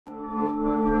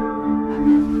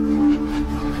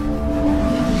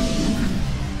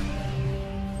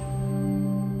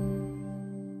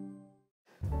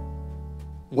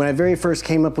When I very first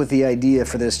came up with the idea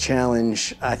for this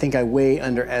challenge, I think I way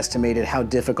underestimated how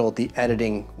difficult the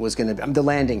editing was going to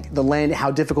be.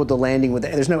 How difficult the landing with.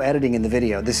 There's no editing in the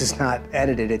video. This is not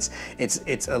edited.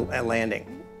 It's a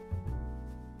landing.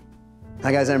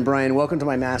 Hi guys, I'm Brian. Welcome to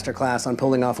my masterclass on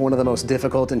pulling off one of the most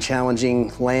difficult and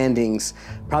challenging landings,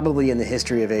 probably in the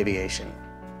history of aviation.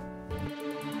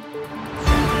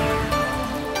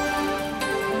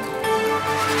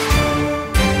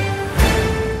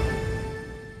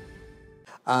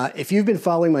 If you've been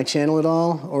following my channel at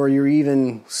all, or you're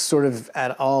even sort of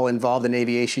at all involved in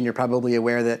aviation, you're probably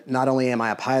aware that not only am I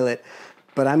a pilot,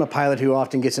 but I'm a pilot who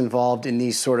often gets involved in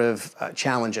these sort of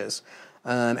challenges.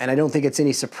 And I don't think it's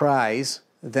any surprise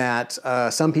that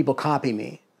some people copy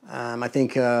me. I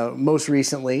think most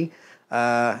recently,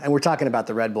 and we're talking about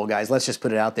the Red Bull guys, let's just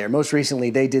put it out there. Most recently,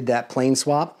 they did that plane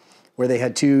swap where they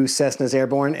had two Cessnas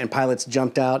airborne and pilots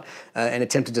jumped out and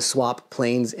attempted to swap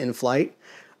planes in flight.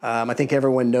 I think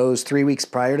everyone knows 3 weeks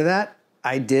prior to that,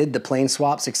 I did the plane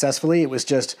swap successfully. It was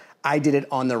just, I did it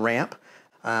on the ramp.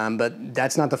 But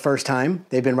that's not the first time.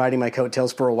 They've been riding my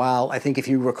coattails for a while. I think if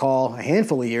you recall, a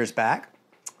handful of years back,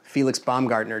 Felix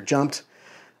Baumgartner jumped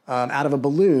out of a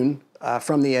balloon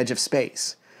from the edge of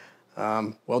space.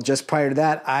 Well, just prior to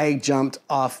that, I jumped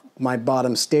off my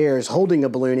bottom stairs holding a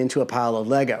balloon into a pile of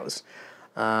Legos.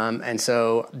 And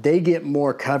so they get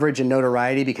more coverage and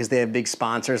notoriety because they have big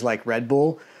sponsors like Red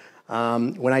Bull.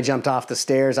 When I jumped off the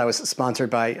stairs, I was sponsored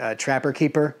by Trapper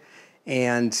Keeper.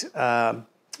 And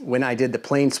when I did the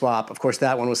plane swap, of course,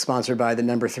 that one was sponsored by the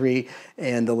number 3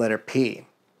 and the letter P.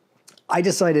 I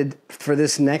decided for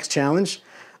this next challenge,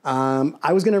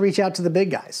 I was going to reach out to the big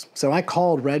guys. So I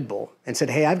called Red Bull and said,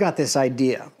 hey, I've got this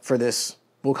idea for this,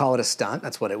 we'll call it a stunt.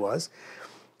 That's what it was.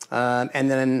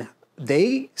 And then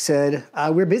they said,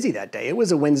 we're busy that day. It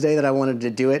was a Wednesday that I wanted to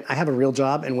do it. I have a real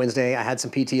job, and Wednesday I had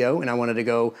some PTO, and I wanted to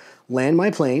go land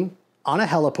my plane on a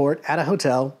heliport at a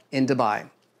hotel in Dubai.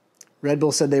 Red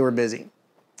Bull said they were busy.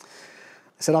 I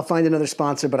said, I'll find another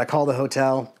sponsor, but I called the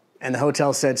hotel, and the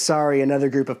hotel said, sorry, another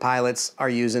group of pilots are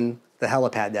using the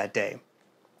helipad that day.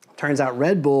 Turns out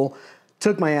Red Bull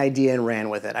took my idea and ran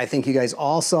with it. I think you guys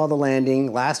all saw the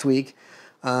landing last week.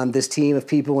 This team of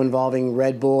people involving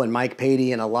Red Bull and Mike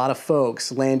Patey and a lot of folks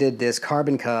landed this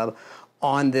Carbon Cub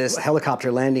on this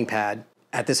helicopter landing pad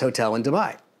at this hotel in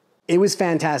Dubai. It was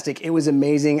fantastic. It was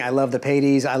amazing. I love the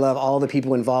Pateys. I love all the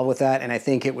people involved with that, and I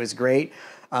think it was great.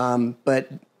 But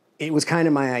it was kind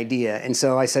of my idea. And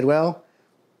so I said, well,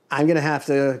 I'm going to have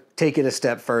to take it a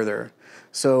step further.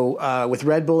 So with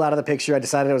Red Bull out of the picture, I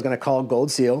decided I was going to call Gold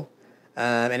Seal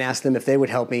and ask them if they would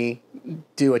help me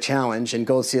do a challenge. And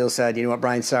Gold Seal said, you know what,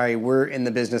 Brian, sorry, we're in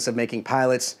the business of making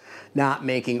pilots, not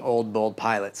making old, bold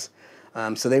pilots.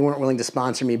 So they weren't willing to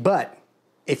sponsor me. But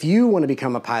if you want to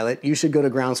become a pilot, you should go to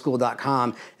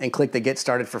groundschool.com and click the Get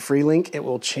Started for Free link. It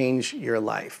will change your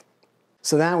life.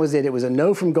 So that was it. It was a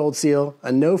no from Gold Seal,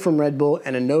 a no from Red Bull,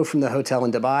 and a no from the hotel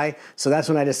in Dubai. So that's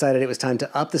when I decided it was time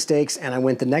to up the stakes, and I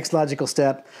went the next logical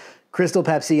step, Crystal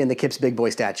Pepsi and the Kips Big Boy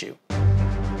statue.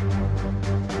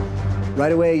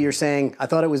 Right away, you're saying, I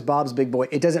thought it was Bob's Big Boy.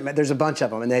 It doesn't matter. There's a bunch of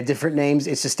them, and they have different names.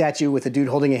 It's a statue with a dude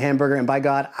holding a hamburger, and by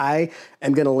God, I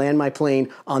am going to land my plane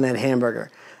on that hamburger.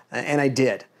 And I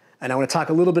did. And I want to talk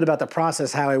a little bit about the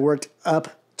process, how I worked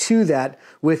up to that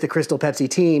with the Crystal Pepsi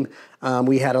team.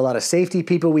 We had a lot of safety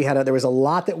people. There was a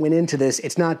lot that went into this.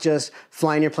 It's not just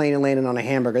flying your plane and landing on a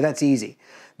hamburger. That's easy.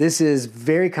 This is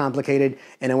very complicated,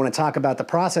 and I want to talk about the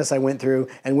process I went through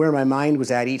and where my mind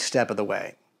was at each step of the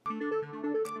way.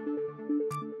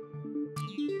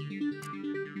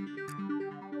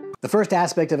 The first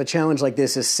aspect of a challenge like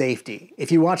this is safety.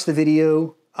 If you watch the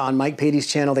video on Mike Patey's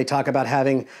channel, they talk about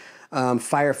having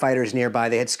firefighters nearby.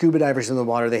 They had scuba divers in the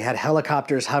water. They had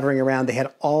helicopters hovering around. They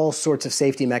had all sorts of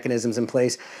safety mechanisms in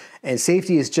place. And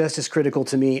safety is just as critical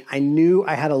to me. I knew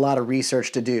I had a lot of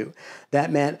research to do.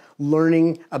 That meant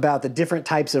learning about the different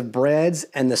types of breads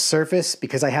and the surface,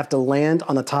 because I have to land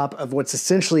on the top of what's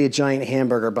essentially a giant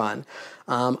hamburger bun.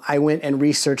 I went and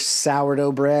researched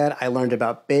sourdough bread. I learned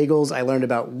about bagels. I learned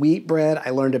about wheat bread. I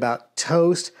learned about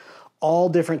toast. All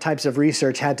different types of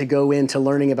research had to go into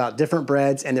learning about different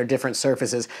breads and their different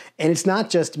surfaces. And it's not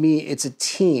just me, it's a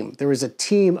team. There was a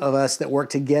team of us that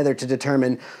worked together to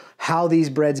determine how these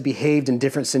breads behaved in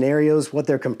different scenarios, what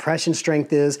their compression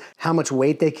strength is, how much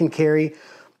weight they can carry.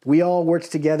 We all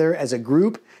worked together as a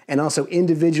group and also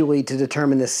individually to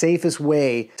determine the safest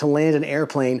way to land an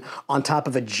airplane on top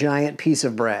of a giant piece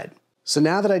of bread. So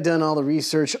now that I've done all the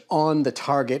research on the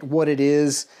target, what it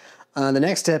is, the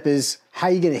next step is how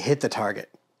are you going to hit the target?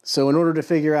 So in order to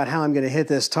figure out how I'm going to hit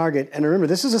this target, and remember,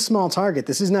 this is a small target.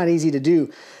 This is not easy to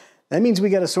do. That means we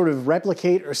got to sort of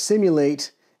replicate or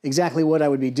simulate exactly what I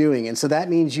would be doing. And so that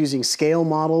means using scale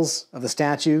models of the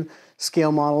statue,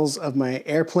 scale models of my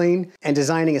airplane, and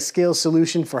designing a scale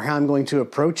solution for how I'm going to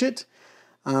approach it.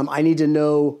 I need to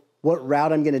know what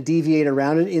route I'm going to deviate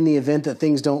around it in the event that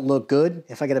things don't look good.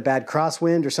 If I get a bad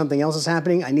crosswind or something else is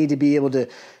happening, I need to be able to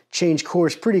change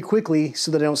course pretty quickly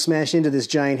so that I don't smash into this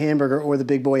giant hamburger or the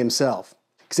big boy himself.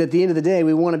 Because at the end of the day,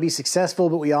 we want to be successful,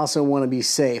 but we also want to be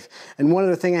safe. And one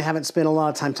other thing I haven't spent a lot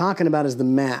of time talking about is the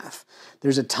math.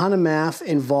 There's a ton of math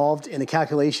involved in the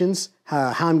calculations,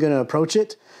 how I'm going to approach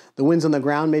it. The winds on the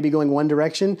ground may be going one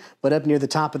direction, but up near the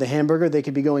top of the hamburger, they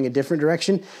could be going a different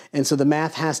direction. And so the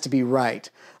math has to be right.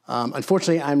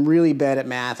 Unfortunately, I'm really bad at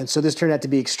math, and so this turned out to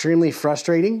be extremely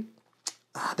frustrating.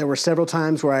 There were several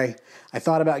times where I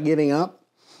thought about giving up,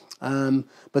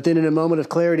 but then in a moment of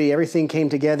clarity, everything came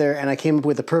together, and I came up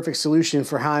with the perfect solution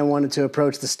for how I wanted to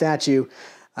approach the statue,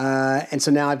 and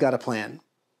so now I've got a plan.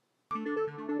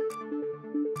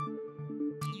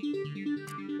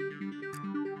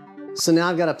 So now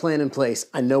I've got a plan in place.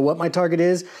 I know what my target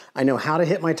is. I know how to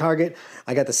hit my target.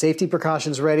 I got the safety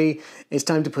precautions ready. It's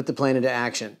time to put the plan into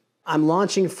action. I'm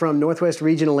launching from Northwest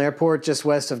Regional Airport just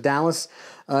west of Dallas,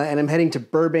 and I'm heading to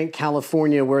Burbank,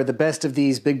 California, where the best of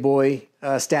these big boy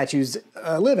statues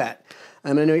live at.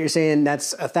 I know what you're saying.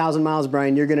 That's 1,000 miles,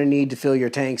 Brian. You're going to need to fill your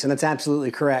tanks, and that's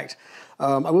absolutely correct.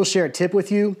 I will share a tip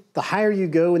with you. The higher you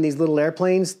go in these little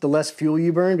airplanes, the less fuel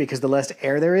you burn because the less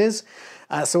air there is.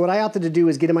 So what I opted to do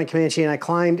is get in my Comanche, and I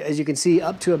climbed, as you can see,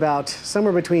 up to about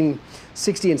somewhere between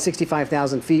 60 and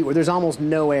 65,000 feet where there's almost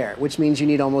no air, which means you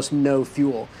need almost no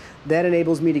fuel. That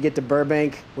enables me to get to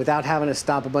Burbank without having to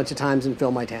stop a bunch of times and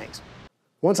fill my tanks.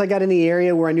 Once I got in the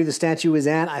area where I knew the statue was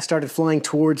at, I started flying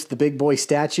towards the big boy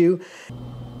statue. 2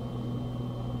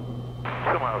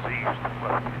 miles east.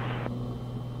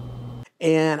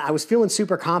 And I was feeling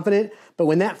super confident, but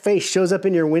when that face shows up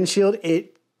in your windshield,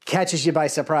 it catches you by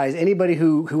surprise. Anybody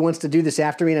who wants to do this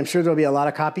after me, and I'm sure there'll be a lot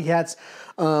of copycats,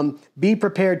 be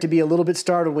prepared to be a little bit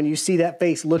startled when you see that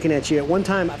face looking at you. At one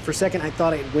time, for a second, I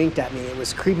thought it winked at me. It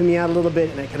was creeping me out a little bit,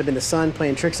 and it could have been the sun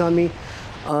playing tricks on me.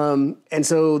 And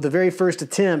so the very first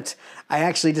attempt, I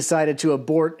actually decided to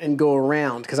abort and go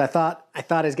around because I thought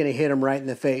I was going to hit him right in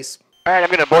the face. All right, I'm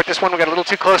going to abort this one. We got a little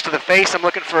too close to the face. I'm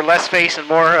looking for less face and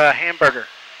more hamburger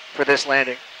for this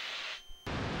landing.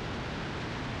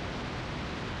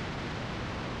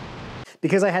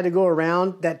 Because I had to go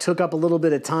around, that took up a little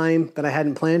bit of time that I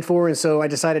hadn't planned for, and so I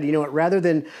decided, you know what, rather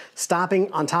than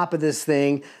stopping on top of this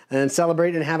thing and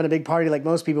celebrating and having a big party like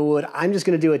most people would, I'm just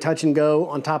going to do a touch and go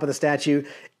on top of the statue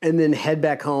and then head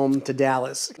back home to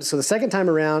Dallas. So the second time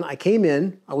around, I came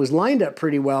in, I was lined up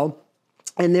pretty well,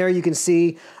 and there you can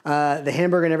see the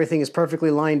hamburger and everything is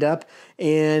perfectly lined up,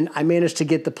 and I managed to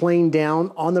get the plane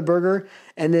down on the burger,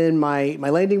 and then my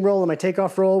landing roll and my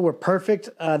takeoff roll were perfect.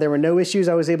 There were no issues.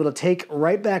 I was able to take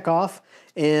right back off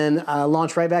and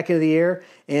launch right back into the air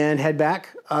and head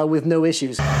back with no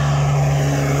issues.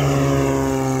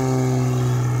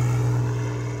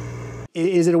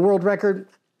 Is it a world record?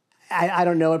 I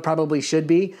don't know. It probably should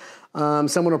be.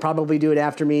 Someone will probably do it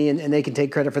after me, and they can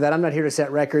take credit for that. I'm not here to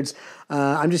set records.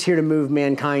 I'm just here to move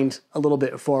mankind a little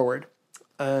bit forward.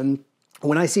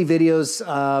 When I see videos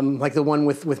like the one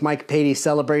with Mike Patey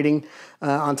celebrating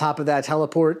on top of that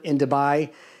heliport in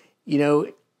Dubai, you know,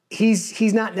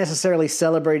 he's not necessarily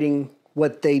celebrating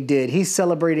what they did. He's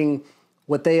celebrating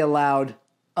what they allowed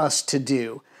us to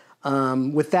do.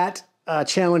 With that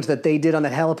challenge that they did on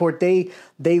that heliport,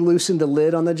 they loosened the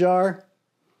lid on the jar,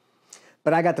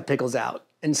 but I got the pickles out.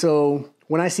 And so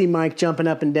when I see Mike jumping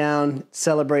up and down,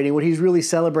 celebrating, what he's really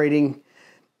celebrating,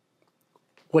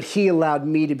 what he allowed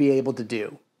me to be able to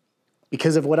do.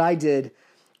 Because of what I did,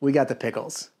 we got the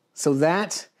pickles. So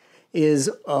that is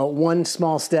one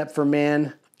small step for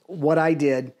man. What I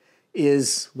did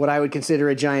is what I would consider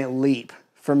a giant leap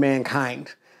for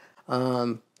mankind.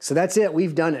 So that's it.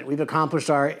 We've done it. We've accomplished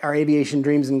our aviation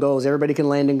dreams and goals. Everybody can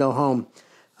land and go home.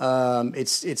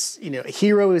 It's you know,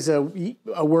 hero is a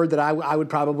word that I would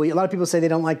probably, a lot of people say they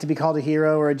don't like to be called a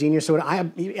hero or a genius. So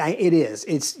it is.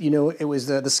 It's, you know, it was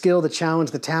the skill, the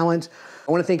challenge, the talent.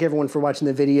 I want to thank everyone for watching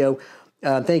the video.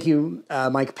 Thank you,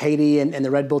 Mike Patey and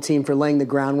the Red Bull team for laying the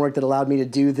groundwork that allowed me to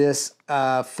do this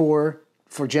for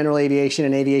general aviation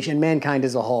and aviation and mankind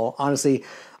as a whole. Honestly,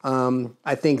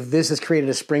 I think this has created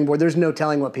a springboard. There's no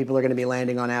telling what people are going to be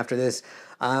landing on after this,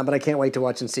 but I can't wait to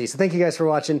watch and see. So thank you guys for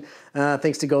watching.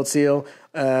 Thanks to Gold Seal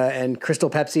and Crystal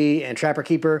Pepsi and Trapper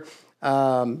Keeper.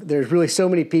 There's really so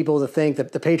many people to thank. The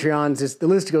Patreons, the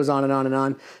list goes on and on and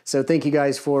on. So thank you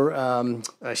guys for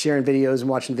sharing videos and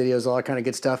watching videos, all that kind of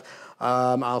good stuff.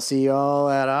 I'll see you all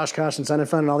at Oshkosh and Sun and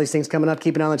Fun and all these things coming up.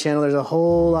 Keep an eye on the channel. There's a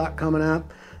whole lot coming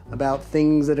up about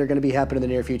things that are going to be happening in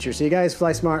the near future. So you guys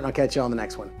fly smart, and I'll catch you on the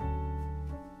next one.